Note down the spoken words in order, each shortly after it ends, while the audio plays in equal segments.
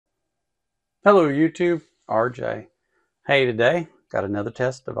Hello YouTube, RJ. Hey, today got another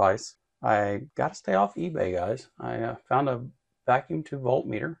test device. I got to stay off eBay, guys. I found a vacuum tube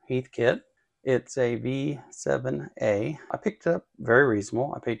voltmeter, Heathkit. It's a V-7A. I picked it up very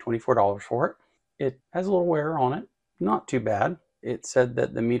reasonable. I paid $24 for it. It has a little wear on it, not too bad. It said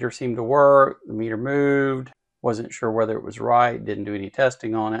that the meter seemed to work, the meter moved, wasn't sure whether it was right, didn't do any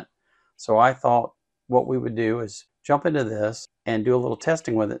testing on it. So I thought what we would do is jump into this and do a little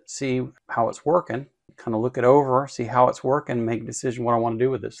testing with it, see how it's working, kind of look it over, see how it's working, make a decision what I want to do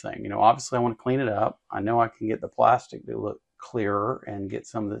with this thing. Obviously I want to clean it up. I know I can get the plastic to look clearer and get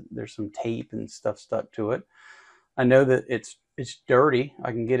there's some tape and stuff stuck to it. I know that it's dirty. I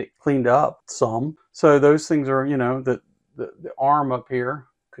can get it cleaned up some. So those things are, the arm up here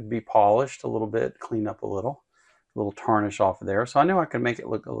could be polished a little bit, cleaned up a little tarnish off of there. So I know I can make it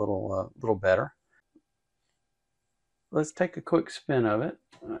look a little better. Let's take a quick spin of it.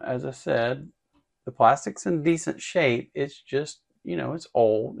 As I said, the plastic's in decent shape. It's just, it's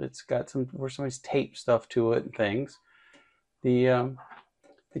old. It's got where somebody's taped stuff to it and things. The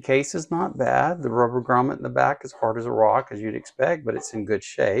case is not bad. The rubber grommet in the back is hard as a rock, as you'd expect, but it's in good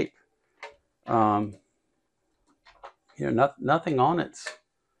shape. Nothing on it's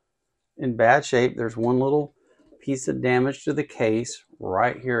in bad shape. There's one little piece of damage to the case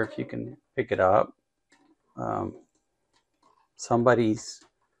right here, if you can pick it up. Somebody's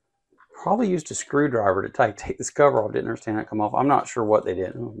probably used a screwdriver to take this cover off. Didn't understand how it come off. I'm not sure what they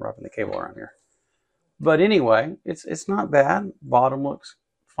did. I'm wrapping the cable around here. But anyway, it's not bad. Bottom looks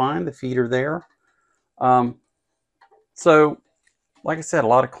fine. The feet are there. So, like I said, a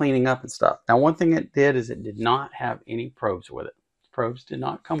lot of cleaning up and stuff. Now, one thing it did is it did not have any probes with it. Probes did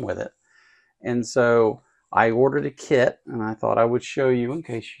not come with it. And so I ordered a kit, and I thought I would show you in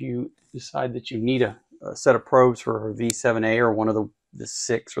case you decide that you need a set of probes for a V-7A or one of the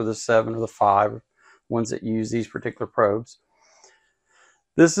 6 or the 7 or the 5 ones that use these particular probes.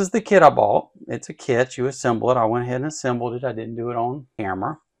 This is the kit I bought. It's a kit. You assemble it. I went ahead and assembled it. I didn't do it on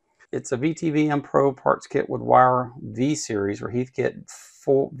camera. It's a VTVM Pro parts kit with wire V series, or Heathkit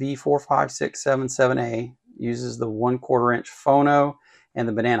V45677A uses the 1/4 inch phono and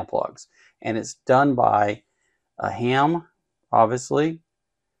the banana plugs. And it's done by a ham, obviously,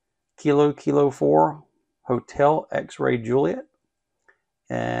 Kilo 4 Hotel X-Ray Juliet,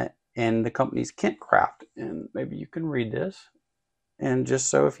 and the company's Kentcraft. And maybe you can read this. And just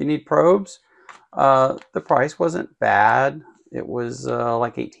so if you need probes, the price wasn't bad. It was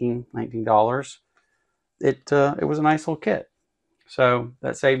like $18, $19. It was a nice little kit. So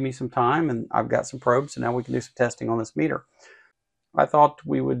that saved me some time, and I've got some probes, and now we can do some testing on this meter. I thought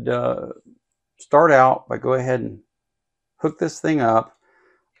we would start out by go ahead and hook this thing up.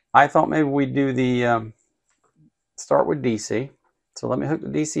 I thought maybe we'd do the start with DC. So let me hook the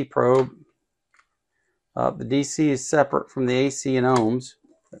DC probe. The DC is separate from the AC and ohms.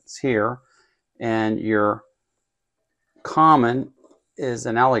 That's here. And your common is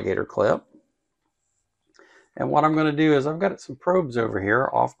an alligator clip. And what I'm going to do is I've got some probes over here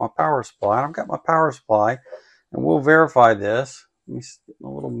off my power supply. I've got my power supply, and we'll verify this. Let me get a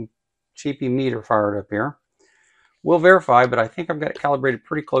little cheapy meter fired up here. We'll verify, but I think I've got it calibrated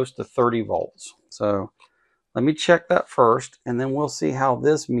pretty close to 30 volts. So let me check that first, and then we'll see how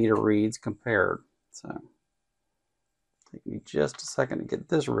this meter reads compared. So take me just a second to get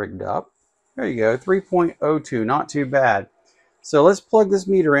this rigged up. There you go, 3.02, not too bad. So let's plug this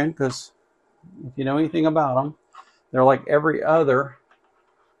meter in, because if you know anything about them, they're like every other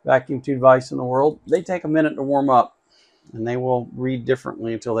vacuum tube device in the world. They take a minute to warm up, and they will read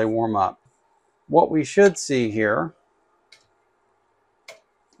differently until they warm up. What we should see here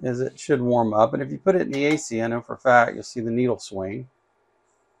is it should warm up, and if you put it in the AC, I know for a fact you'll see the needle swing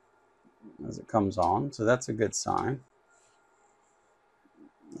as it comes on, so that's a good sign.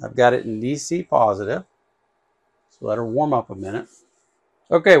 I've got it in DC positive, so let her warm up a minute.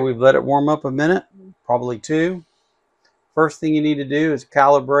 Okay, we've let it warm up a minute, probably 2. First thing you need to do is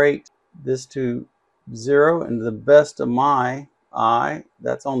calibrate this to 0, and to the best of my eye,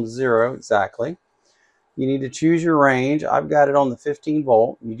 that's on 0 exactly. You need to choose your range. I've got it on the 15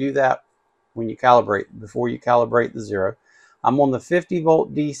 volt. You do that when you calibrate, before you calibrate the 0. I'm on the 50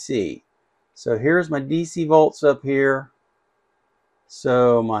 volt DC. So here's my DC volts up here.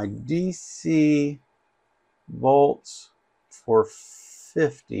 So my DC volts for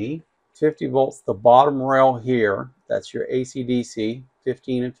 50 volts, the bottom rail here, that's your AC/DC,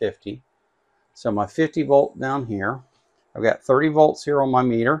 15 and 50. So my 50 volt down here. I've got 30 volts here on my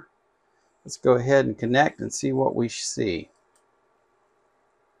meter. Let's go ahead and connect and see what we see.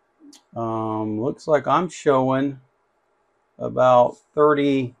 Looks like I'm showing about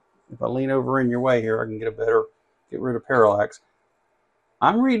 30 if I lean over in your way here, I can get rid of parallax.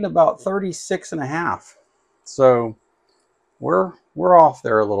 I'm reading about 36.5. So we're off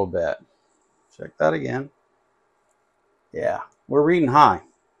there a little bit. Check that again. Yeah, we're reading high.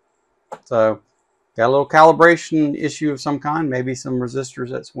 So got a little calibration issue of some kind. Maybe some resistors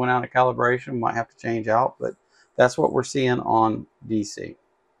that's went out of calibration might have to change out, but that's what we're seeing on DC.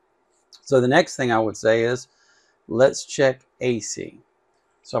 So the next thing I would say is let's check AC.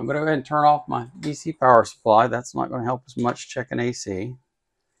 So I'm going to go ahead and turn off my DC power supply. That's not going to help us much checking AC.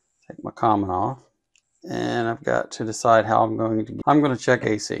 Take my common off. And I've got to decide how I'm going to check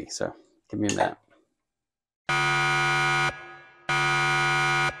AC. So give me a minute.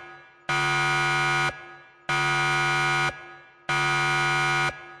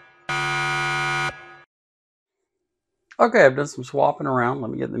 Okay, I've done some swapping around.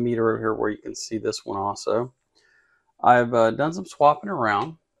 Let me get the meter over here where you can see this one also. I've done some swapping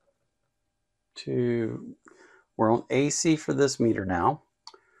around we're on AC for this meter now.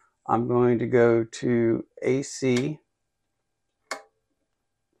 I'm going to go to AC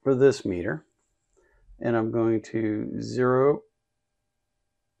for this meter, and I'm going to zero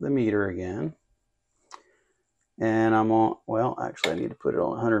the meter again. And I'm on, well, actually I need to put it on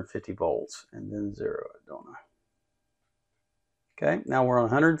 150 volts and then zero it, don't I? Okay, now we're on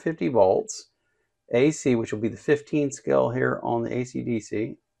 150 volts AC, which will be the 15 scale here on the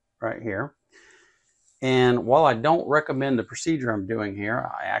AC-DC right here. And while I don't recommend the procedure I'm doing here,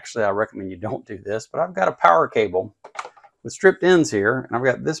 I recommend you don't do this, but I've got a power cable with stripped ends here, and I've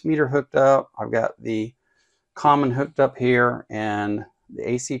got this meter hooked up. I've got the common hooked up here, and the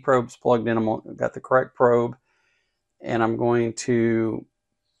AC probe's plugged in. I've got the correct probe, and I'm going to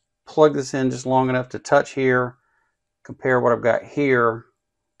plug this in just long enough to touch here, compare what I've got here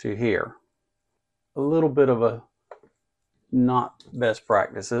to here. A little bit of a not best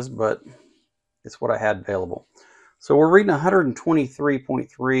practices, but it's what I had available. So we're reading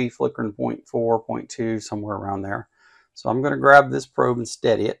 123.3, flickering 0.4, 0.2, somewhere around there. So I'm going to grab this probe and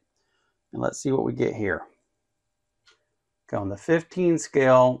steady it, and let's see what we get here. Okay, on the 15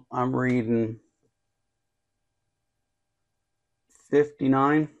 scale, I'm reading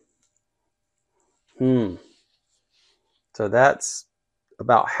 59. So that's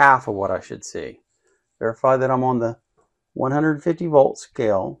about half of what I should see. Verify that I'm on the 150 volt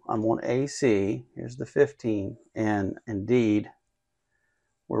scale. I'm on AC. Here's the 15, and indeed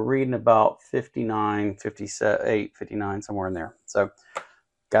we're reading about 59, 58, 59, somewhere in there. So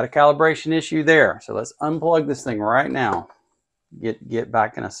got a calibration issue there. So let's unplug this thing right now. Get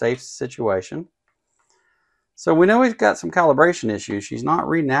back in a safe situation. So we know we've got some calibration issues. She's not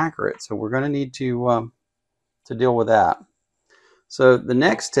reading accurate, so we're going to need to deal with that. So the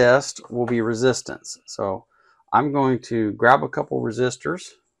next test will be resistance. So I'm going to grab a couple resistors,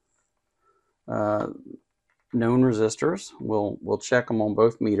 known resistors. We'll check them on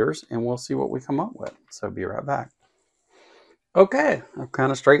both meters, and we'll see what we come up with. So be right back. Okay, I've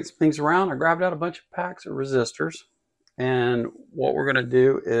kind of straightened some things around. I grabbed out a bunch of packs of resistors, and what we're going to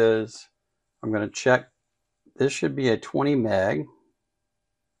do is I'm going to check. This should be a 20 meg.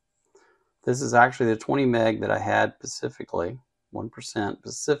 This is actually the 20 meg that I had specifically, 1%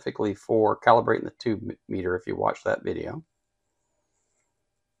 specifically for calibrating the tube meter, if you watch that video.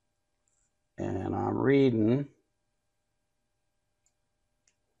 And I'm reading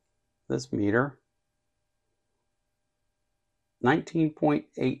this meter,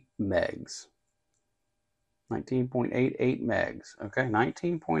 19.8 megs. 19.88 megs. Okay,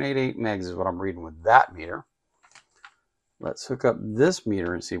 19.88 megs is what I'm reading with that meter. Let's hook up this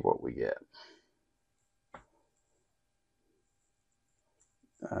meter and see what we get.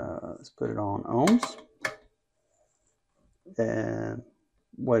 Let's put it on ohms. And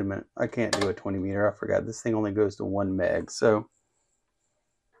wait a minute, I can't do a 20 meter. I forgot this thing only goes to 1 meg. So,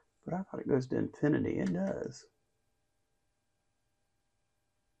 but I thought it goes to infinity. It does.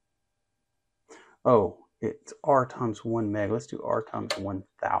 Oh, it's R times 1 meg. Let's do R times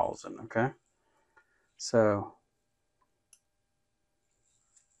 1000. Okay. So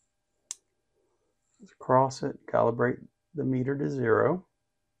let's cross it, calibrate the meter to 0.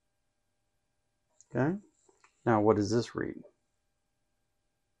 Okay. Now what does this read?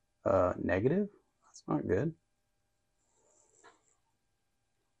 Negative? That's not good.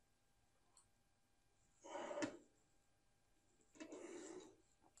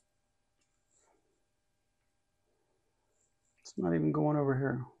 It's not even going over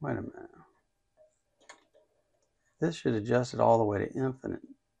here. Wait a minute. This should adjust it all the way to infinite,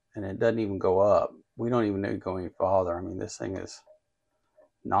 and it doesn't even go up. We don't even need to go any farther. I mean, this thing is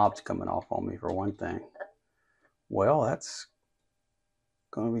knobs coming off on me for one thing. Well, that's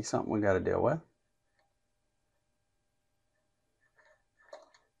going to be something we got to deal with.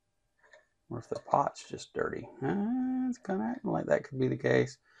 Or if the pot's just dirty. It's kind of acting like that could be the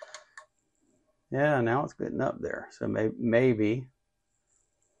case. Yeah, now it's getting up there. So maybe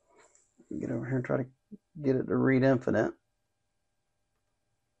get over here and try to get it to read infinite.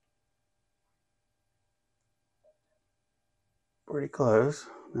 Pretty close.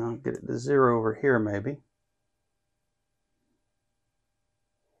 Now get it to 0 over here maybe.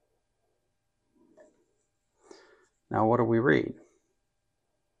 Now what do we read?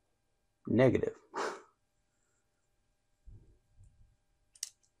 Negative.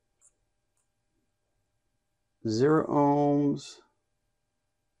 0 ohms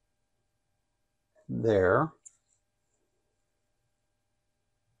there.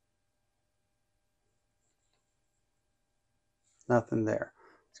 Nothing there.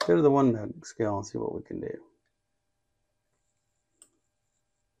 Let's go to the 1 meg scale and see what we can do.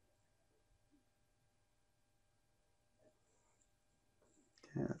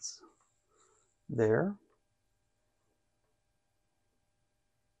 Okay, that's there.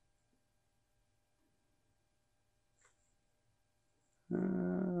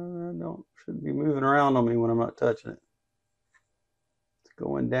 Shouldn't be moving around on me when I'm not touching it. It's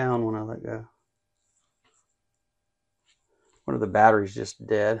going down when I let go. One of the batteries just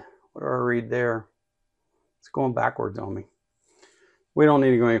dead. What do I read there? It's going backwards on me. We don't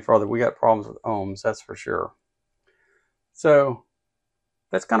need to go any further. We got problems with ohms, that's for sure. So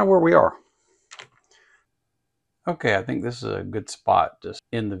that's kind of where we are. Okay, I think this is a good spot to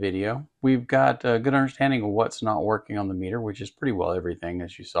end the video. We've got a good understanding of what's not working on the meter, which is pretty well everything,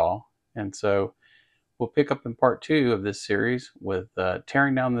 as you saw. And so we'll pick up in part 2 of this series with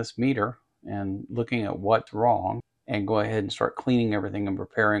tearing down this meter and looking at what's wrong, and go ahead and start cleaning everything and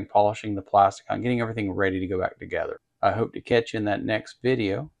preparing, polishing the plastic on, getting everything ready to go back together. I hope to catch you in that next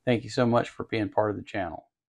video. Thank you so much for being part of the channel.